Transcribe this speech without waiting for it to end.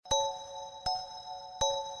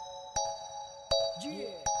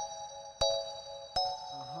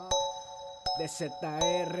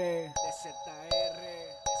DZ'R.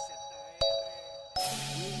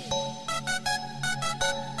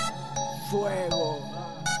 Fuego.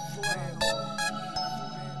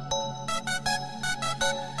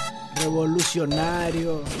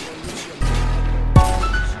 Revolucionario.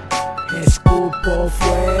 Escupo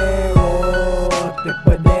fuego, te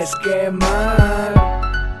puedes quemar,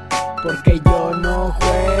 porque yo no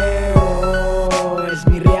juego, es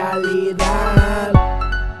mi realidad.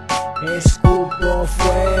 Escupo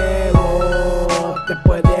fuego, te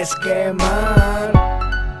puedes quemar,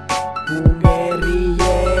 un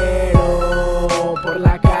guerrillero por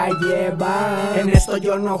la calle va. En esto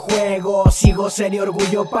yo no juego, sigo serio,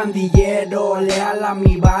 orgullo pandillero, leal a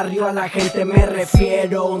mi barrio, a la gente me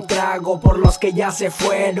refiero. Un trago por los que ya se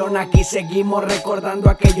fueron, aquí seguimos recordando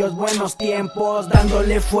aquellos buenos tiempos,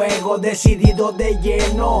 dándole fuego, decidido de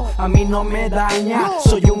lleno. A mí no me daña,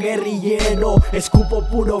 soy un guerrillero, escupo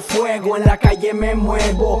puro fuego, en la calle me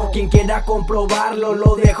muevo. Quien quiera comprobarlo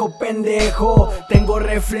lo dejo pendejo, tengo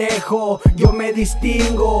reflejo, yo me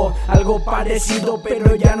distingo, algo parecido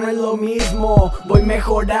pero ya no es lo mismo. Voy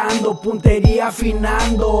mejorando, puntería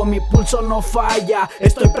afinando, mi pulso no falla,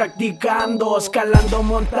 estoy practicando, escalando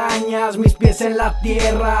montañas, mis pies en la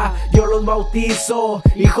tierra, yo los bautizo,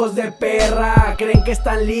 hijos de perra, creen que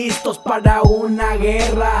están listos para una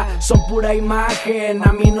guerra, son pura imagen,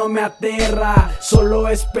 a mí no me aterra, solo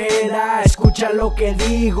espera, escucha lo que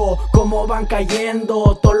digo, cómo van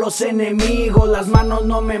cayendo todos los enemigos, las manos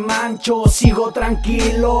no me mancho, sigo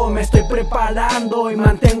tranquilo, me estoy preparando y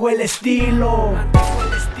mantengo el estilo.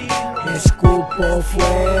 Escupo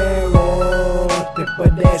fuego, te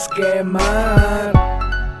puedes quemar,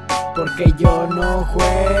 porque yo no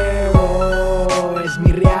juego, es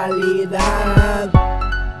mi realidad.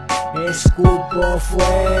 Escupo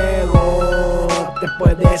fuego, te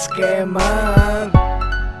puedes quemar,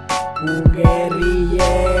 un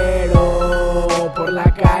guerrillero por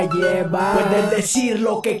la calle va. Puedes decir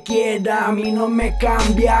lo que quiera, a mí no me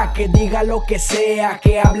cambia, que diga lo que sea,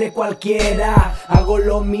 que hable cualquiera. Hago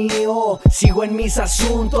lo mío, sigo en mis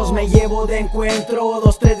asuntos, me llevo de encuentro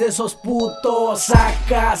dos, tres de esos putos.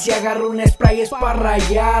 Saca, si agarro un spray es pa'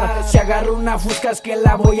 rayar, si agarro una fusca es que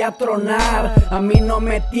la voy a tronar. A mí no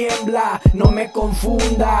me tiembla, no me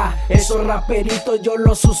confunda, esos raperitos yo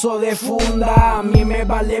los uso de funda. A mí me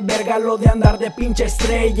vale verga lo de andar de pinche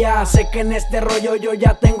estrella, sé que en este rollo yo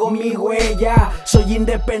ya tengo mi huella. Soy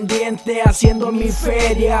independiente haciendo mi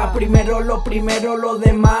feria, primero, lo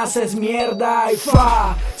demás es mierda. Y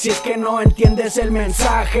fa, si es que no entiendes el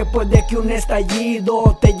mensaje, puede que un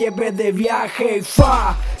estallido te lleve de viaje. Y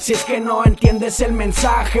fa, si es que no entiendes el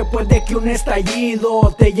mensaje, puede que un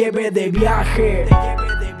estallido te lleve de viaje.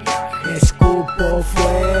 Escupo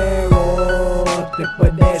fuego, te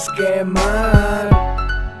puedes quemar,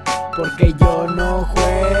 porque yo no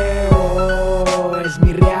juego, es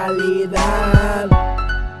mi realidad.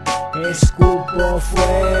 Escupo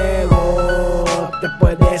fuego, te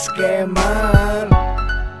puedes quemar,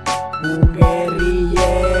 un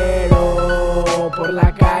guerrillero por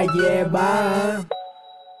la calle va.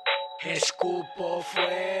 Escupo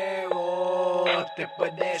fuego, te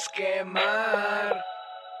puedes quemar,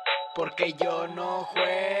 porque yo no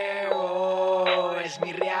juego, es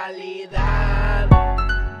mi realidad.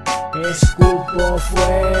 Escupo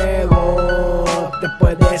fuego, te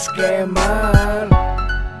puedes quemar,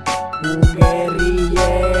 un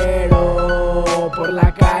guerrillero por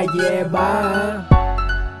la calle va.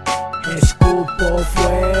 Escupo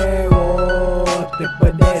fuego, te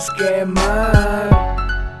puedes quemar,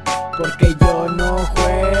 porque yo